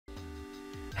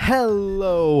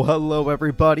Hello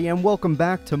everybody, and welcome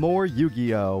back to more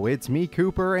Yu-Gi-Oh! It's me,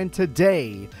 Cooper, and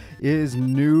today is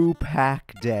new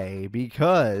pack day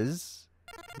because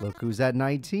look who's at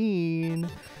 19.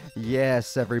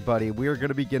 Yes, everybody, we are going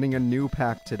to be getting a new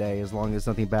pack today as long as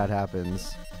nothing bad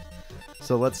happens.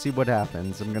 So let's see what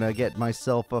happens. I'm going to get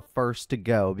myself a first to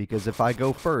go because if I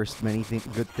go first, many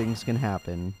good things can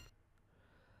happen.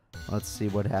 Let's see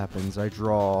what happens. I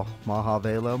draw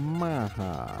Mahavelo,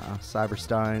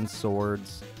 Cyberstein,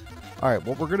 Swords. Alright,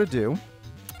 what we're going to do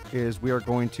is we are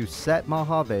going to set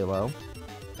Mahavelo,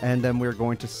 and then we're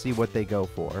going to see what they go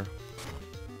for.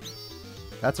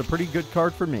 That's a pretty good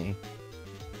card for me.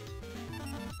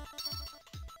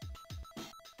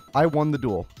 I won the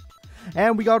duel.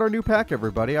 And we got our new pack,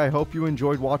 everybody. I hope you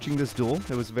enjoyed watching this duel.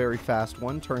 It was a very fast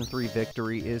one. Turn 3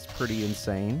 victory is pretty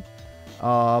insane.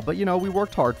 But you know, we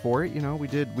worked hard for it. You know, we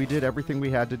did everything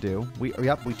we had to do. We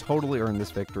totally earned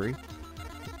this victory.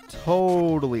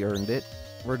 Totally earned it.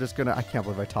 We're just gonna, I can't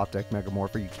believe I top decked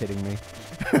Megamorph. Are you kidding me?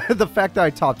 The fact that I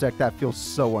top decked that feels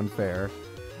so unfair.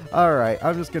 Alright,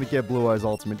 I'm just gonna get Blue Eyes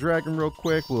Ultimate Dragon real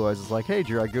quick. Blue Eyes is like, hey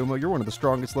Jiragumo, you're one of the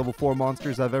strongest level 4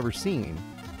 monsters I've ever seen.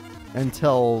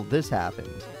 Until this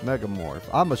happened. Megamorph.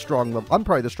 I'm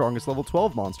probably the strongest level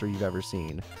 12 monster you've ever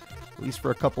seen. At least for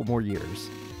a couple more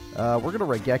years. We're going to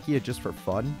Raigeki it just for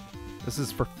fun. This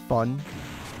is for fun.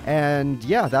 And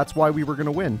yeah, that's why we were going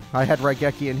to win. I had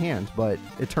Raigeki in hand, but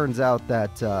it turns out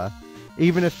that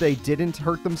even if they didn't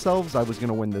hurt themselves, I was going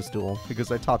to win this duel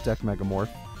because I top decked Megamorph.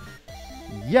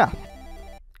 Yeah.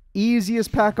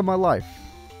 Easiest pack of my life.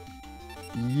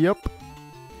 Yep.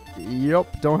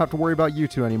 Don't have to worry about you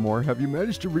two anymore. Have you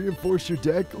managed to reinforce your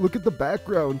deck? Look at the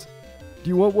background. Do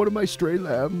you want one of my stray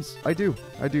lambs? I do,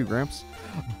 Gramps.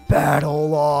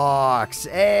 Battle Ox!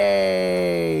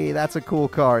 Hey! That's a cool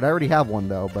card. I already have one,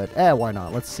 though, but why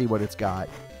not? Let's see what it's got.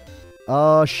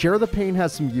 Share the Pain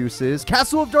has some uses.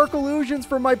 Castle of Dark Illusions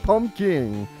for my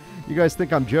pumpkin! You guys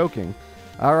think I'm joking.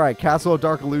 Alright, Castle of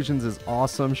Dark Illusions is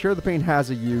awesome. Share the Pain has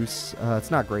a use.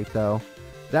 It's not great, though.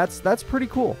 That's pretty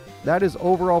cool. That is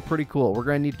overall pretty cool. We're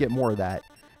going to need to get more of that.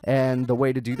 And the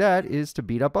way to do that is to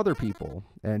beat up other people.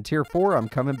 And Tier 4, I'm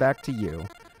coming back to you.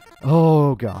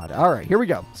 Oh, God. All right, here we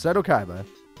go. Seto Kaiba.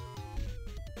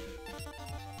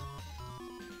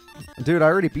 Dude, I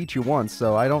already beat you once,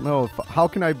 so I don't know if... How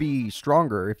can I be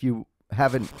stronger if you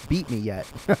haven't beat me yet?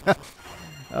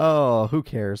 Oh, who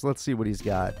cares? Let's see what he's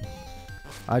got.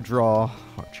 I draw.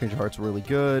 Change of Heart's really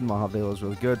good. Mahavelo's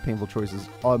really good. Painful Choice is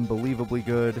unbelievably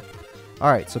good.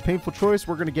 Alright, so Painful Choice,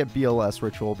 we're going to get BLS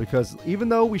Ritual, because even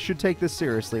though we should take this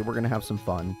seriously, we're going to have some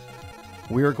fun.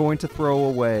 We are going to throw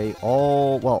away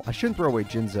all... Well, I shouldn't throw away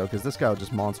Jinzo, because this guy will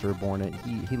just Monster Reborn it.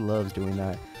 He loves doing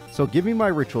that. So give me my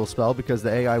Ritual spell, because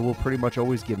the AI will pretty much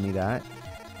always give me that.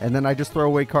 And then I just throw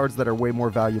away cards that are way more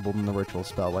valuable than the Ritual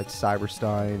spell, like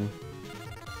Cyberstein.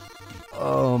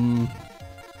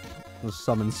 The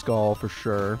Summon Skull, for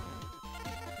sure.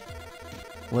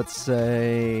 Let's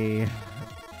say...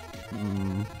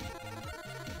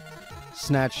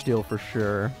 Snatch Steal for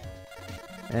sure.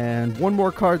 And one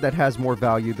more card that has more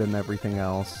value than everything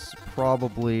else.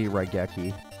 Probably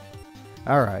Raigeki.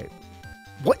 Alright.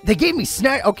 What? They gave me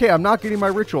Snatch... Okay, I'm not getting my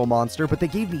Ritual monster, but they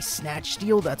gave me Snatch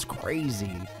Steal? That's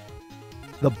crazy.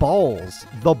 The balls.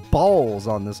 The balls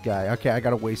on this guy. Okay, I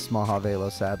gotta waste Mahavelo,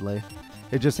 sadly.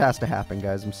 It just has to happen,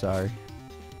 guys. I'm sorry.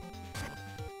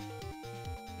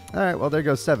 Alright, well, there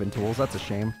goes 7 tools. That's a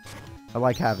shame. I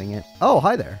like having it. Oh,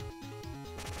 hi there.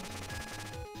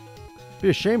 Be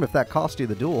a shame if that cost you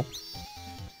the duel.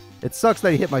 It sucks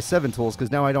that he hit my 7 tools, because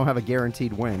now I don't have a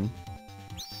guaranteed win.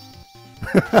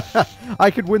 I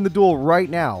could win the duel right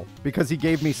now, because he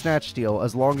gave me Snatch Steal,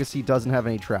 as long as he doesn't have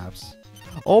any traps.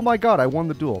 Oh my god, I won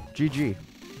the duel. GG.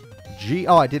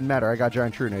 Oh, it didn't matter. I got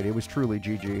Giant True Nade. It was truly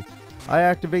GG. I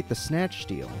activate the Snatch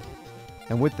Steal.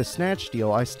 And with the Snatch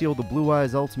Steal, I steal the Blue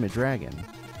Eyes Ultimate Dragon.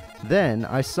 Then,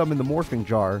 I summon the Morphing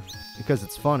Jar, because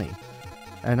it's funny.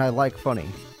 And I like funny.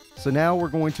 So now we're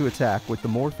going to attack with the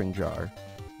Morphing Jar,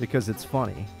 because it's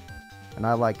funny. And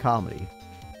I like comedy.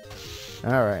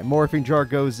 Alright, Morphing Jar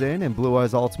goes in, and Blue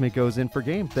Eyes Ultimate goes in for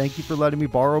game. Thank you for letting me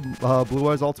borrow Blue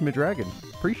Eyes Ultimate Dragon.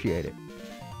 Appreciate it.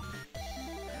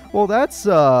 Well, that's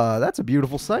a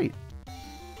beautiful sight.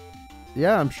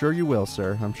 Yeah, I'm sure you will,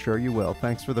 sir. I'm sure you will.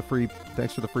 Thanks for the free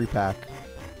pack.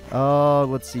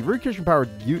 Let's see. Radiation Power,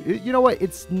 you know what?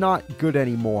 It's not good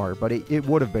anymore, but it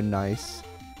would have been nice.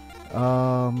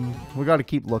 We got to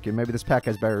keep looking. Maybe this pack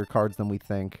has better cards than we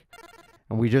think.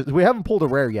 And we haven't pulled a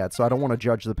rare yet, so I don't want to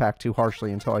judge the pack too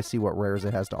harshly until I see what rares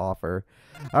it has to offer.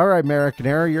 All right,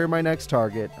 Maricanera, you're my next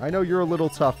target. I know you're a little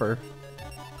tougher.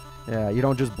 Yeah, you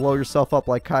don't just blow yourself up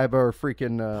like Kaiba or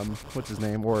freaking, what's his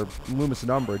name, or Loomis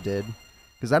and Umbra did.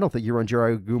 Because I don't think you run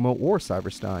Jiragumo or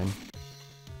Cyberstein.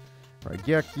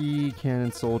 Raigeki,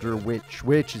 Cannon Soldier,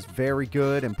 Witch is very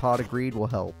good, and Pot of Greed will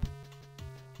help.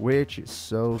 Witch is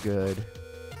so good.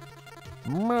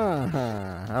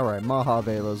 Alright, Maha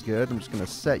Velo's good. I'm just going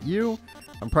to set you.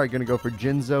 I'm probably going to go for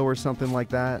Jinzo or something like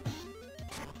that.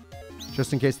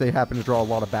 Just in case they happen to draw a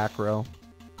lot of back row.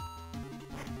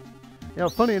 You know,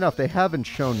 funny enough, they haven't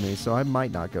shown me, so I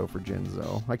might not go for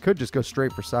Jinzo. I could just go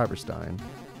straight for Cyberstein.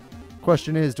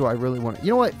 Question is, do I really want to... You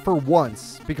know what? For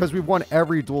once, because we've won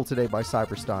every duel today by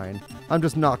Cyberstein, I'm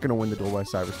just not going to win the duel by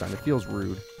Cyberstein. It feels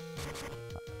rude.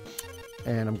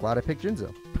 And I'm glad I picked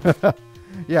Jinzo.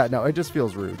 Yeah, no, it just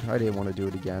feels rude. I didn't want to do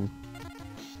it again.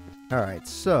 Alright,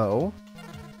 so...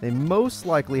 They most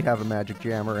likely have a Magic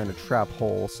Jammer and a Trap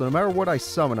Hole, so no matter what I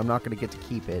summon, I'm not going to get to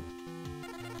keep it.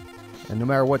 And no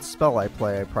matter what spell I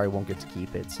play, I probably won't get to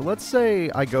keep it. So let's say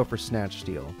I go for Snatch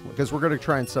Steal, because we're going to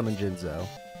try and summon Jinzo.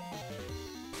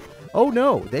 Oh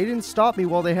no, they didn't stop me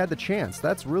while they had the chance.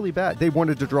 That's really bad. They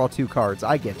wanted to draw 2 cards.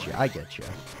 I get you, I get you.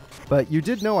 But you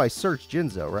did know I searched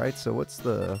Jinzo, right? So what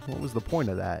was the point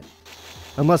of that?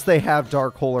 Unless they have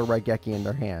Dark Hole or Raigeki in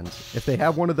their hands. If they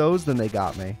have one of those, then they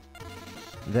got me.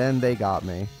 Then they got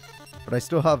me. But I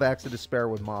still have Axe of Despair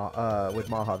with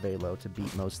Maha Velo to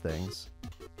beat most things.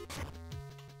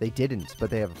 They didn't,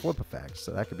 but they have a flip effect,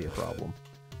 so that could be a problem.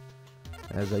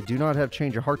 As I do not have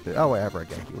Change of Heart. Oh, I have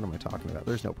Raigeki. What am I talking about?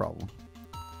 There's no problem.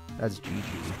 That's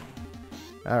GG.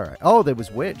 Alright. Oh, there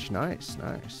was Witch. Nice,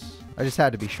 nice. I just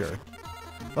had to be sure.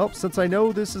 Well, since I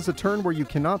know this is a turn where you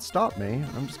cannot stop me,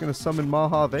 I'm just going to summon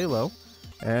Maha Velo.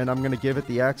 And I'm going to give it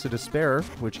the Axe of Despair,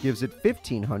 which gives it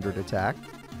 1500 attack.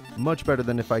 Much better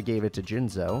than if I gave it to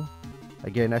Jinzo. I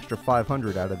get an extra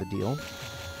 500 out of the deal.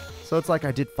 So it's like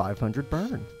I did 500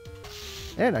 burn.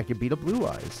 And I could beat a Blue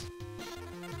Eyes.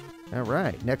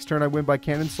 Alright, next turn I win by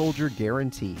Cannon Soldier,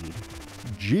 guaranteed.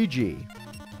 GG.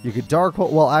 You could Dark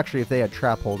Hole... Well, actually, if they had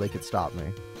Trap Hole, they could stop me.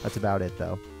 That's about it,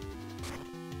 though.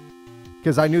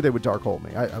 Because I knew they would Dark Hole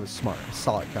me. I was smart. I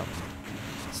saw it coming.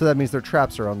 So that means their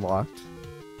traps are unlocked.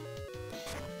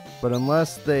 But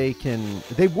unless they can...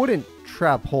 They wouldn't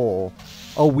Trap Hole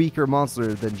a weaker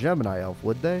monster than Gemini Elf,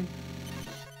 would they?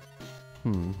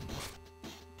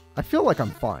 I feel like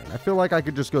I'm fine. I feel like I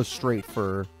could just go straight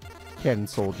for Cannon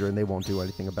Soldier and they won't do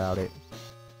anything about it.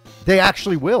 They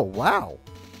actually will. Wow.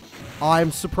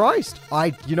 I'm surprised.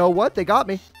 You know what? They got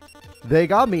me. They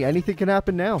got me. Anything can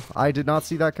happen now. I did not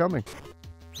see that coming.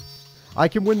 I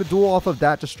can win the duel off of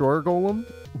that Destroyer Golem,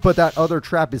 but that other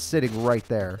trap is sitting right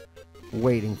there,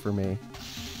 waiting for me.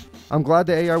 I'm glad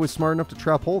the AI was smart enough to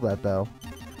Trap Hole that, though.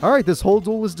 Alright, this whole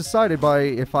duel is decided by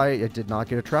if I did not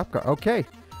get a trap card. Okay.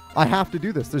 I have to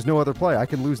do this. There's no other play. I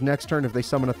can lose next turn if they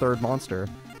summon a third monster.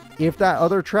 If that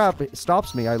other trap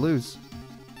stops me, I lose.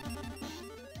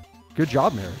 Good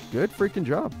job, Mary. Good freaking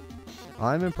job.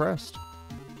 I'm impressed.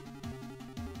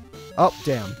 Oh,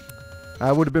 damn.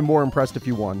 I would have been more impressed if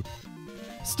you won.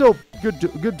 Still, good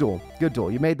duel. Good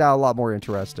duel. You made that a lot more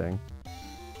interesting.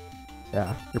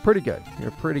 Yeah, you're pretty good.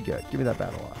 You're pretty good. Give me that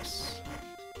Battle Axe.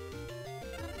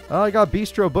 Oh, I got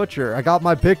Bistro Butcher. I got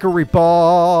my Bickery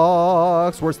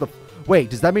box. Where's the... Wait,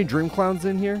 does that mean Dream Clown's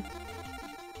in here?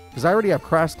 Because I already have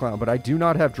Crash Clown, but I do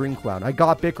not have Dream Clown. I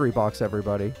got Bickery box,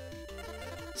 everybody.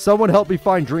 Someone help me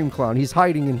find Dream Clown. He's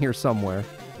hiding in here somewhere.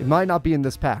 It might not be in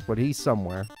this pack, but he's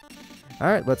somewhere.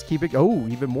 Alright, let's keep it... Oh,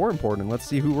 even more important. Let's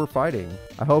see who we're fighting.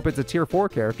 I hope it's a tier 4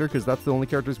 character, because that's the only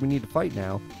characters we need to fight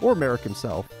now. Or Merrick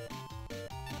himself.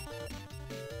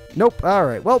 Nope.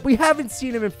 Alright. Well, we haven't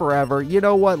seen him in forever. You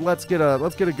know what? Let's get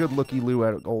a good looky-loo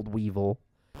at old Weevil.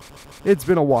 It's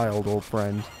been a while, old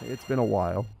friend. It's been a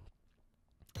while.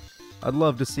 I'd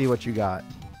love to see what you got.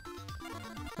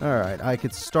 Alright, I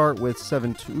could start with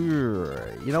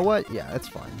 7-2. You know what? Yeah, that's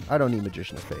fine. I don't need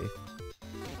Magician of Faith.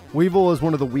 Weevil is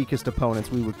one of the weakest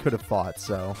opponents we could have fought,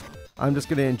 so I'm just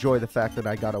going to enjoy the fact that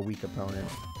I got a weak opponent.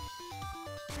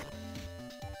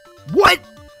 What?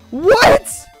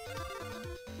 What?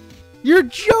 You're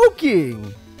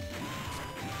joking!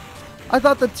 I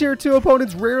thought the tier 2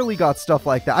 opponents rarely got stuff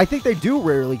like that. I think they do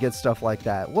rarely get stuff like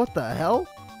that. What the hell?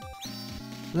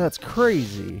 That's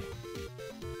crazy.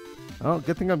 Oh,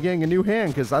 good thing I'm getting a new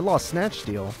hand, because I lost Snatch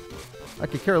Steal. I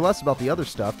could care less about the other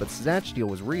stuff, but Snatch Steal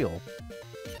was real.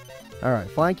 Alright,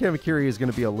 Flying Kamakiri is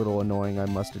going to be a little annoying, I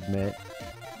must admit.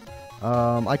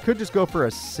 I could just go for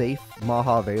a safe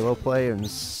Maha Velo play and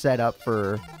set up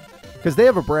for... Because they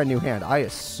have a brand new hand. I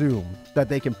assume that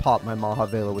they can pop my Maha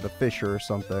Velo with a Fisher or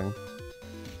something.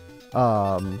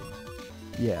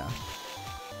 Yeah.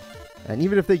 And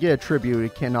even if they get a tribute,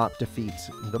 it cannot defeat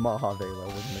the Mahavela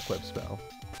with an equipped spell.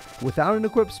 Without an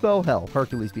equipped spell, hell,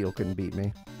 Hercules Beetle couldn't beat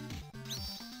me.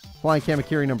 Flying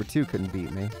Kamakiri number 2 couldn't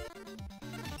beat me.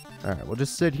 Alright, we'll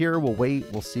just sit here, we'll wait,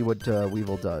 we'll see what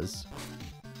Weevil does.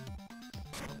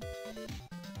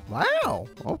 Wow,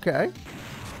 okay.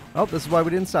 Oh, this is why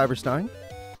we didn't Cyberstein.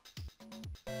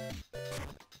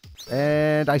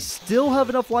 And I still have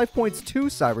enough life points to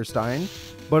Cyberstein,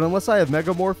 but unless I have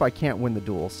Megamorph, I can't win the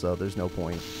duel, so there's no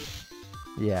point.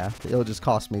 Yeah, it'll just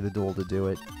cost me the duel to do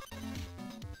it.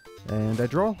 And I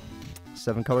draw.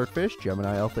 7-colored fish,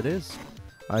 Gemini Elf it is.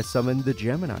 I summon the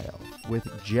Gemini Elf.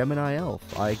 With Gemini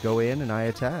Elf, I go in and I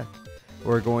attack.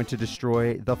 We're going to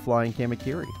destroy the Flying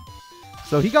Kamakiri.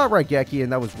 So he got Raigeki,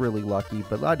 and that was really lucky,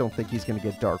 but I don't think he's going to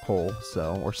get Dark Hole,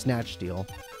 so, or Snatch Steal.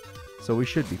 So we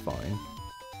should be fine.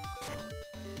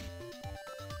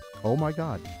 Oh my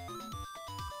god.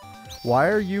 Why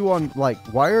are you on, like,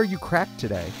 why are you cracked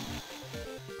today?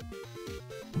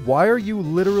 Why are you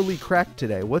literally cracked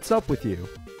today? What's up with you?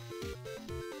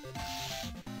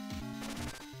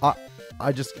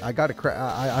 I got to crack.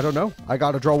 I don't know. I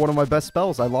got to draw one of my best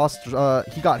spells. I lost.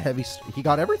 He got heavy. He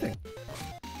got everything.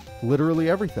 Literally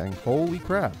everything. Holy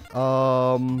crap.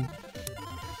 None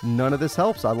of this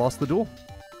helps. I lost the duel.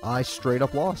 I straight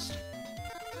up lost.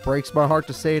 Breaks my heart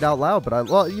to say it out loud, but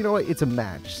well, you know what? It's a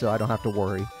match, so I don't have to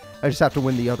worry. I just have to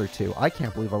win the other two. I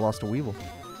can't believe I lost to Weevil.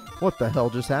 What the hell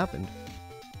just happened?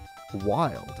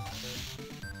 Wild.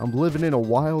 I'm living in a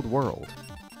wild world.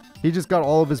 He just got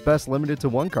all of his best limited to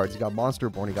 1 cards. He got Monster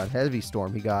Born, he got Heavy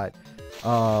Storm, he got...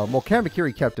 well,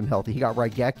 Kamakiri kept him healthy. He got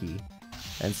Raigeki.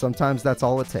 And sometimes that's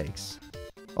all it takes.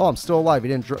 Oh, I'm still alive. He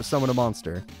didn't summon a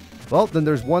monster. Well, then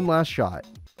there's one last shot.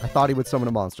 I thought he would summon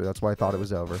a monster. That's why I thought it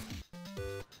was over.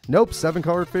 Nope,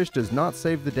 7-colored fish does not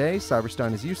save the day.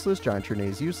 Cyberstein is useless. Giant Trine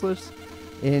is useless.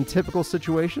 In typical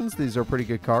situations, these are pretty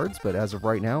good cards, but as of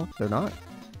right now, they're not.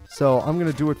 So I'm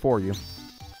going to do it for you.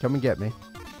 Come and get me.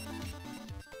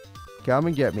 Come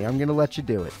and get me. I'm going to let you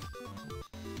do it.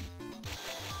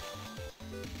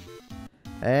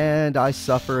 And I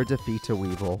suffer a defeat to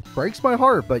Weevil. Breaks my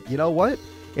heart, but you know what?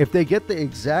 If they get the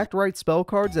exact right spell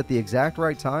cards at the exact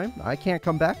right time, I can't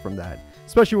come back from that.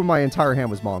 Especially when my entire hand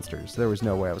was monsters. There was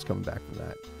no way I was coming back from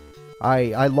that.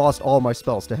 I lost all my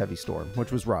spells to Heavy Storm,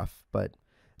 which was rough, but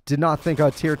did not think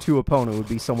a tier 2 opponent would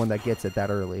be someone that gets it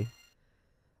that early.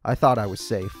 I thought I was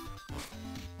safe.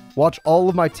 Watch all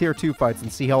of my tier 2 fights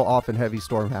and see how often Heavy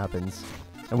Storm happens.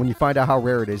 And when you find out how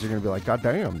rare it is, you're going to be like, God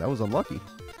damn, that was unlucky.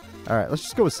 Alright, let's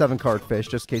just go with 7-card fish,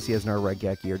 just in case he has no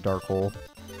Raigeki or Dark Hole.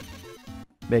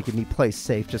 Making me play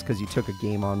safe just because you took a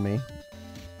game on me.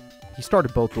 He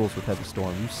started both duels with Heavy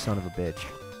Storm, you son of a bitch.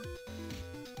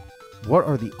 What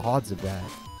are the odds of that?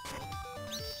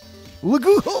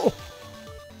 Lagul!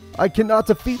 I cannot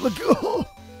defeat Lagul!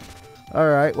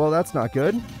 Alright, well that's not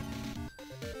good.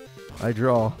 I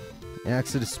draw.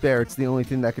 Axe of Despair, it's the only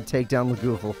thing that could take down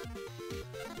Lagul.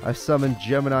 I summon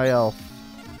Gemini Elf.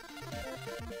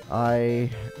 I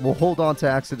will hold on to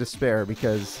Axe of Despair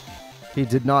because he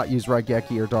did not use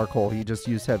Raigeki or Dark Hole, he just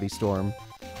used Heavy Storm.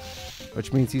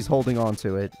 Which means he's holding on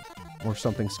to it. Or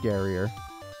something scarier.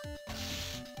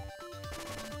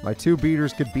 My 2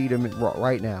 beaters could beat him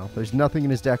right now. There's nothing in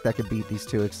his deck that could beat these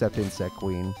 2 except Insect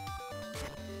Queen.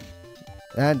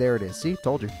 And there it is. See?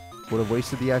 Told you. Would have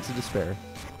wasted the Axe of Despair.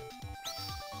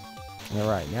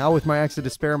 Alright, now with my Axe of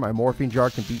Despair, my Morphine Jar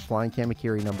can beat Flying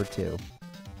Kamakiri number 2.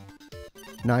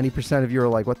 90% of you are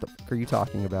like, what the fuck are you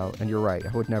talking about? And you're right, I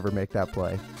would never make that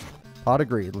play. Pod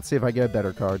agreed. Let's see if I get a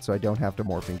better card so I don't have to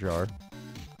Morphing Jar.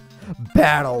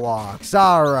 Battle Locks!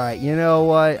 Alright, you know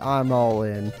what? I'm all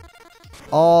in.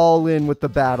 All in with the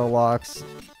Battle Locks.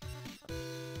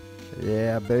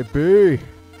 Yeah, baby!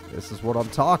 This is what I'm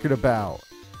talking about.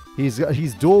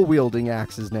 He's dual-wielding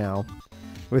axes now.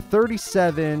 With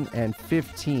 37 and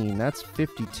 15, that's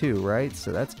 52, right?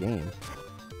 So that's game.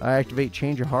 I activate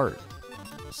Change of Heart.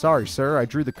 Sorry, sir. I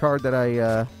drew the card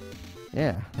that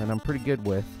yeah, and I'm pretty good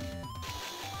with.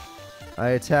 I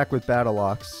attack with Battle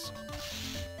Locks.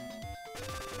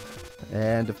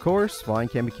 And, of course, Flying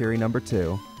Kamakiri number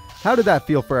 2. How did that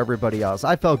feel for everybody else?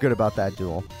 I felt good about that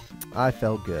duel. I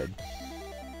felt good.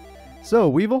 So,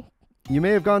 Weevil, you may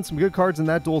have gotten some good cards in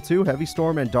that duel too. Heavy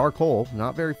Storm and Dark Hole.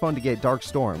 Not very fun to get Dark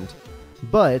Stormed.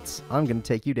 But, I'm going to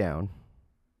take you down.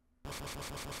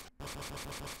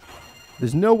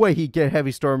 There's no way he'd get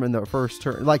Heavy Storm in the first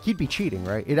turn. Like, he'd be cheating,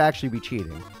 right? It'd actually be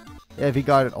cheating. If he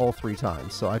got it all 3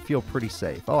 times. So, I feel pretty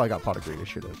safe. Oh, I got Pot of Greed. I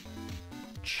should have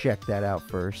checked that out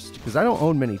first. Because I don't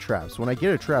own many traps. When I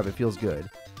get a trap, it feels good.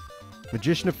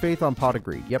 Magician of Faith on Pot of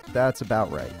Greed. Yep, that's about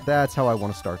right. That's how I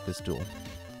want to start this duel.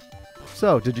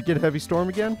 So, did you get Heavy Storm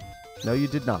again? No, you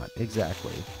did not.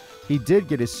 Exactly. He did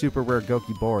get his super rare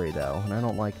Gokibori, though, and I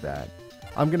don't like that.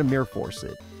 I'm going to Mirror Force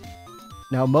it.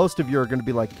 Now, most of you are going to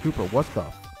be like, Cooper, what the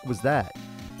f was that?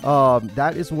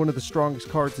 That is one of the strongest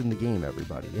cards in the game,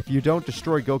 everybody. If you don't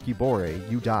destroy Gokibori,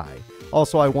 you die.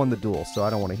 Also, I won the duel, so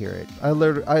I don't want to hear it. I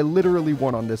literally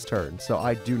won on this turn, so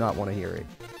I do not want to hear it.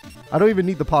 I don't even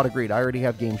need the Pot of Greed. I already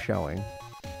have game showing.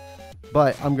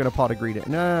 But I'm going to Pot of Greed it.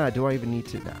 Nah, do I even need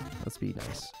to? Nah, let's be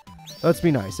nice. Let's be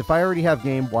nice. If I already have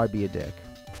game, why be a dick?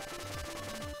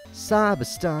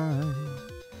 Cyberstein.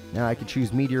 Now I could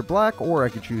choose Meteor Black, or I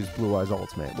could choose Blue Eyes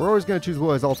Ultimate. We're always going to choose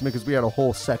Blue Eyes Ultimate because we had a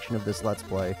whole section of this Let's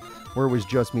Play where it was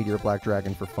just Meteor Black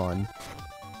Dragon for fun.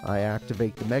 I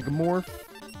activate the Megamorph,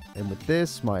 and with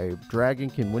this, my dragon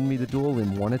can win me the duel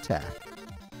in one attack.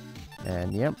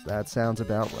 And yep, that sounds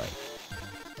about right.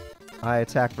 I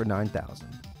attack for 9,000.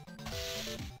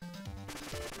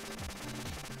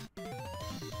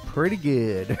 Pretty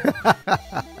good.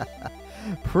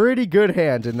 Pretty good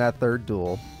hand in that third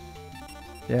duel.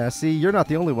 Yeah, see, you're not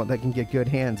the only one that can get good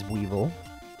hands, Weevil.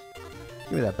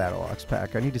 Give me that Battle Ox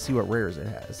pack. I need to see what rares it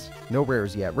has. No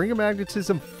rares yet. Ring of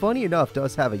Magnetism, funny enough,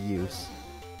 does have a use.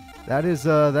 That is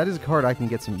a card I can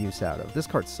get some use out of. This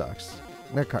card sucks.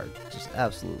 That card just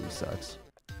absolutely sucks.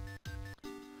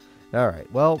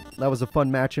 Alright, well, that was a fun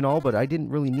match and all, but I didn't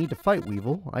really need to fight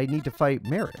Weevil. I need to fight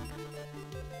Merrick.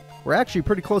 We're actually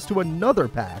pretty close to another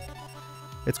pack.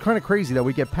 It's kind of crazy that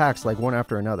we get packs like one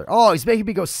after another. Oh, he's making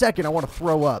me go second. I want to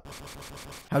throw up.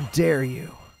 How dare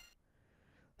you?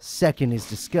 Second is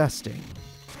disgusting.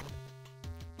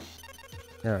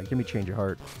 Alright, give me Change of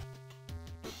Heart.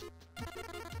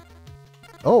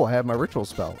 Oh, I have my Ritual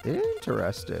Spell.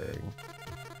 Interesting.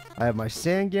 I have my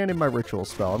Sangan and my Ritual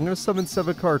Spell. I'm going to summon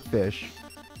 7-card fish.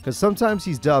 Because sometimes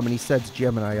he's dumb and he sets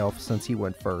Gemini Elf since he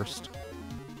went first.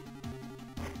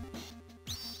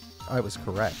 I was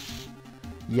correct.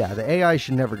 Yeah, the AI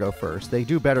should never go first. They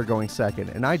do better going second,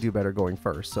 and I do better going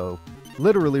first. So,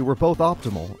 literally, we're both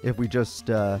optimal if we just,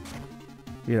 you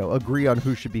know, agree on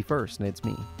who should be first, and it's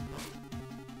me.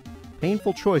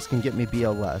 Painful Choice can get me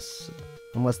BLS,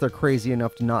 unless they're crazy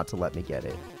enough not to let me get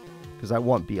it. Because I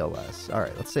want BLS.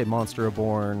 Alright, let's say Monster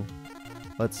Reborn.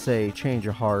 Let's say Change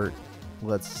of Heart.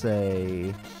 Let's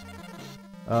say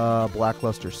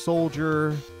Blackluster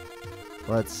Soldier.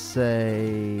 Let's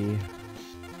say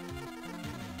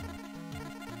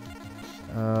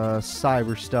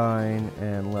Cyberstein,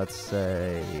 and let's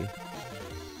say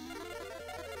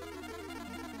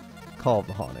Call of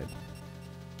the Haunted.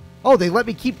 Oh, they let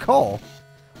me keep Call.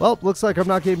 Well, looks like I'm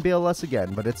not getting BLS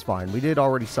again, but it's fine. We did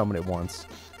already summon it once.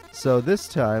 So this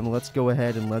time, let's go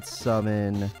ahead and let's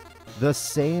summon the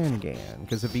Sangan,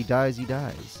 because if he dies, he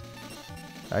dies.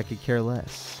 I could care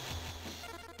less.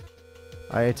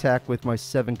 I attack with my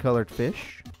 7-colored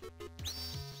fish.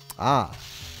 Ah.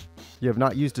 You have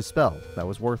not used a spell. That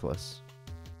was worthless.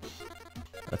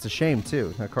 That's a shame,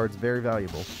 too. That card's very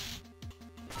valuable.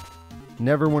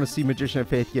 Never want to see Magician of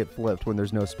Faith get flipped when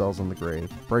there's no spells on the grave.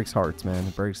 Breaks hearts, man.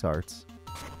 It breaks hearts.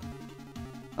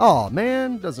 Oh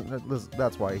man.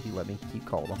 That's why he let me keep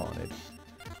Call the Haunted.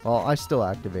 Well, I still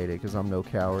activate it because I'm no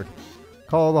coward.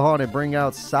 Call the Haunted. Bring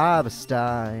out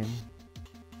Cyberstein.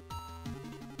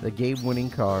 The game-winning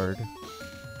card.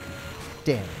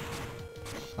 Damn.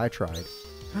 I tried.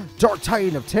 Dark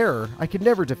Titan of Terror. I could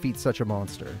never defeat such a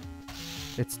monster.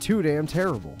 It's too damn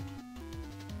terrible.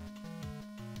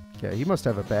 Okay, he must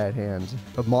have a bad hand.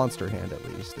 A monster hand, at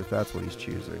least, if that's what he's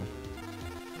choosing.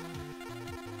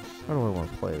 How do I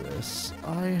want to play this?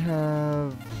 I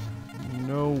have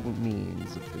no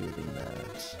means of doing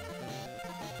that.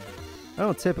 I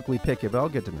don't typically pick it, but I'll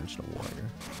get Dimensional Warrior.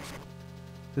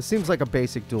 This seems like a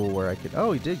basic duel where I could...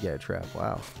 Oh, he did get a trap.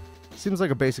 Wow. Seems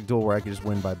like a basic duel where I could just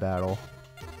win by battle.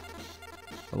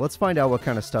 But let's find out what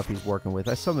kind of stuff he's working with.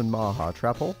 I summoned Maha.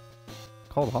 Trap hole?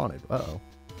 Called Haunted. Uh-oh.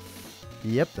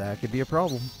 Yep, that could be a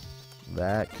problem.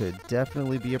 That could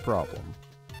definitely be a problem.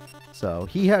 So,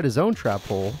 he had his own trap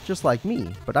hole, just like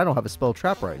me. But I don't have a spell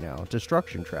trap right now.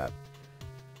 Destruction trap.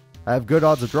 I have good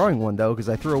odds of drawing one, though, because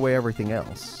I threw away everything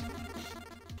else.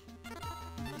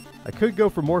 I could go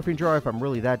for Morphine Jar if I'm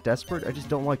really that desperate. I just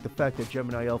don't like the fact that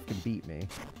Gemini Elf can beat me.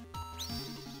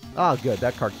 Ah, good.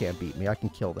 That card can't beat me. I can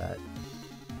kill that.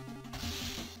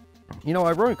 You know,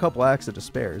 I run a couple Acts of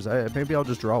Despairs. Maybe I'll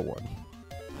just draw one.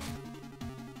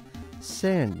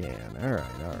 Sangan.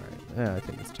 Alright, alright. Yeah, I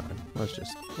think it's time.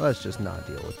 Let's just not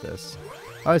deal with this.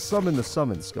 I summon the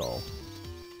Summon Skull.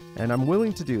 And I'm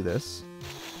willing to do this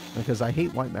because I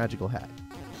hate White Magical Hat.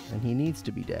 And he needs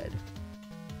to be dead.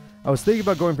 I was thinking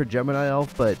about going for Gemini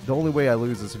Elf, but the only way I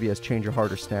lose is if he has Change of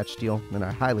Heart or Snatch Steal, and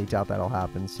I highly doubt that'll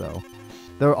happen, so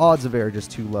The odds of air are just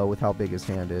too low with how big his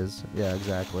hand is. Yeah,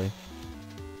 exactly.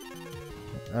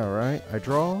 Alright, I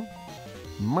draw.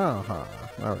 Maha.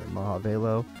 Alright, Maha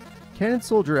Velo. Cannon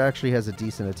Soldier actually has a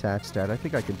decent attack stat. I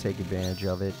think I can take advantage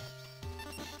of it.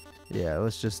 Yeah,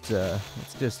 let's just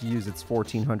use its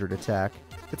 1400 attack.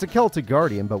 It's a Celtic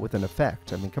Guardian, but with an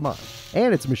effect. I mean, come on.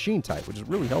 And it's machine type, which is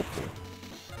really helpful.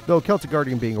 Though Celtic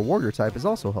Guardian being a warrior type is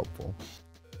also helpful.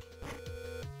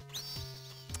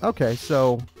 Okay,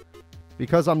 so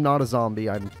because I'm not a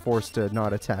zombie, I'm forced to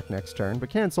not attack next turn.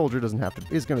 But Cannon Soldier doesn't have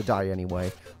to, is going to die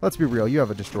anyway. Let's be real, you have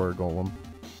a Destroyer Golem.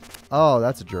 Oh,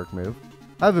 that's a jerk move.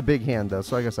 I have a big hand, though,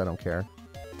 so I guess I don't care.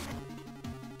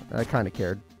 I kind of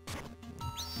cared.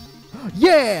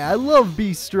 Yeah, I love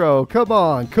Bistro. Come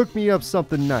on, cook me up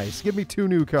something nice. Give me 2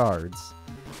 new cards.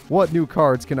 What new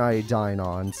cards can I dine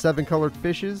on? 7 colored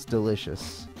fishes?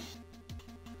 Delicious.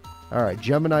 Alright,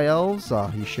 Gemini Elves?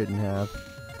 Oh, you shouldn't have.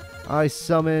 I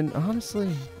summon...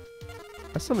 Honestly,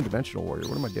 I summon Dimensional Warrior.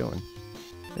 What am I doing?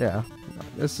 Yeah,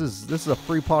 this is a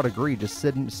free pot of greed just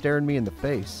staring me in the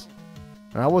face.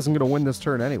 And I wasn't going to win this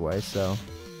turn anyway, so...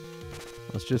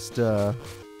 Let's just,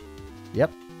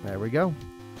 Yep, there we go.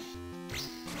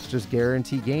 Just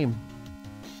guarantee game.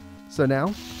 So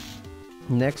now,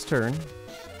 next turn,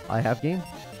 I have game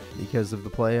because of the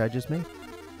play I just made.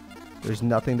 There's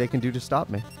nothing they can do to stop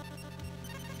me.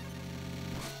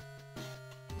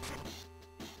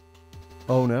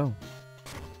 Oh no.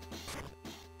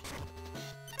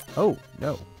 Oh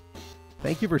no.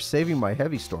 Thank you for saving my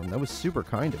Heavy Storm. That was super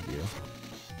kind of you.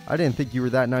 I didn't think you were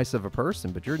that nice of a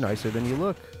person, but you're nicer than you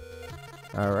look.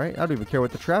 Alright, I don't even care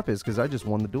what the trap is because I just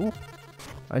won the duel.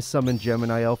 I summon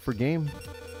Gemini Elf for game.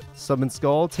 Summon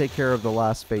Skull, take care of the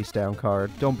last face down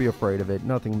card. Don't be afraid of it.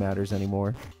 Nothing matters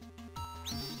anymore.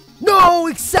 No!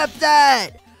 Accept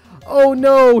that! Oh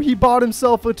no, he bought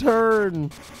himself a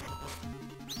turn.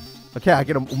 Okay, I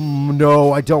get him.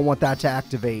 No, I don't want that to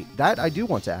activate. That I do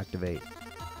want to activate.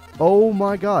 Oh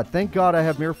my god. Thank god I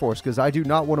have Mirror Force because I do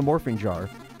not want a Morphing Jar.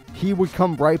 He would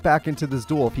come right back into this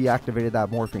duel if he activated that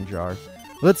Morphing Jar.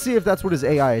 Let's see if that's what his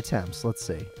AI attempts. Let's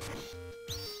see.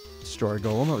 Destroyer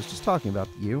Golem. I was just talking about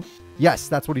you. Yes,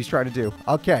 that's what he's trying to do.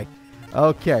 Okay.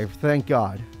 Okay, thank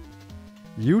God.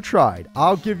 You tried.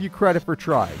 I'll give you credit for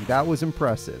trying. That was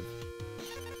impressive.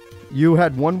 You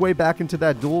had one way back into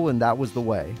that duel, and that was the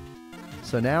way.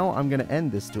 So now I'm going to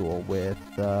end this duel with,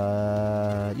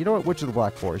 you know what? Witch of the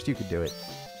Black Forest. You could do it.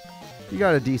 You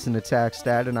got a decent attack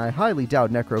stat, and I highly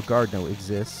doubt Necro Gardno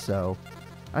exists, so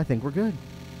I think we're good.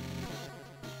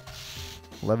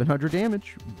 1100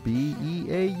 damage.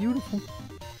 B-E-A-Beautiful.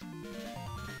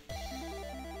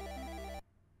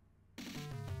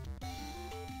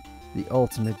 The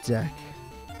ultimate deck.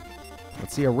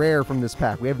 Let's see a rare from this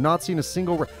pack. We have not seen a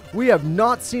single rare. We have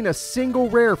not seen a single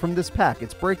rare from this pack.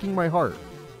 It's breaking my heart.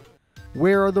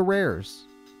 Where are the rares?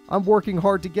 I'm working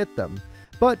hard to get them,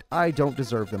 but I don't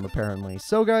deserve them apparently.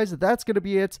 So guys, that's going to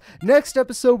be it. Next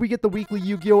episode, we get the weekly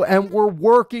Yu-Gi-Oh! And we're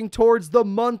working towards the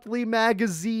monthly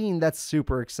magazine. That's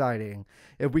super exciting.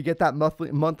 If we get that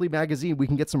monthly magazine, we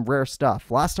can get some rare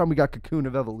stuff. Last time we got Cocoon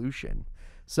of Evolution.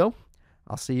 So,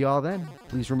 I'll see you all then.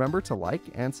 Please remember to like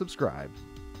and subscribe.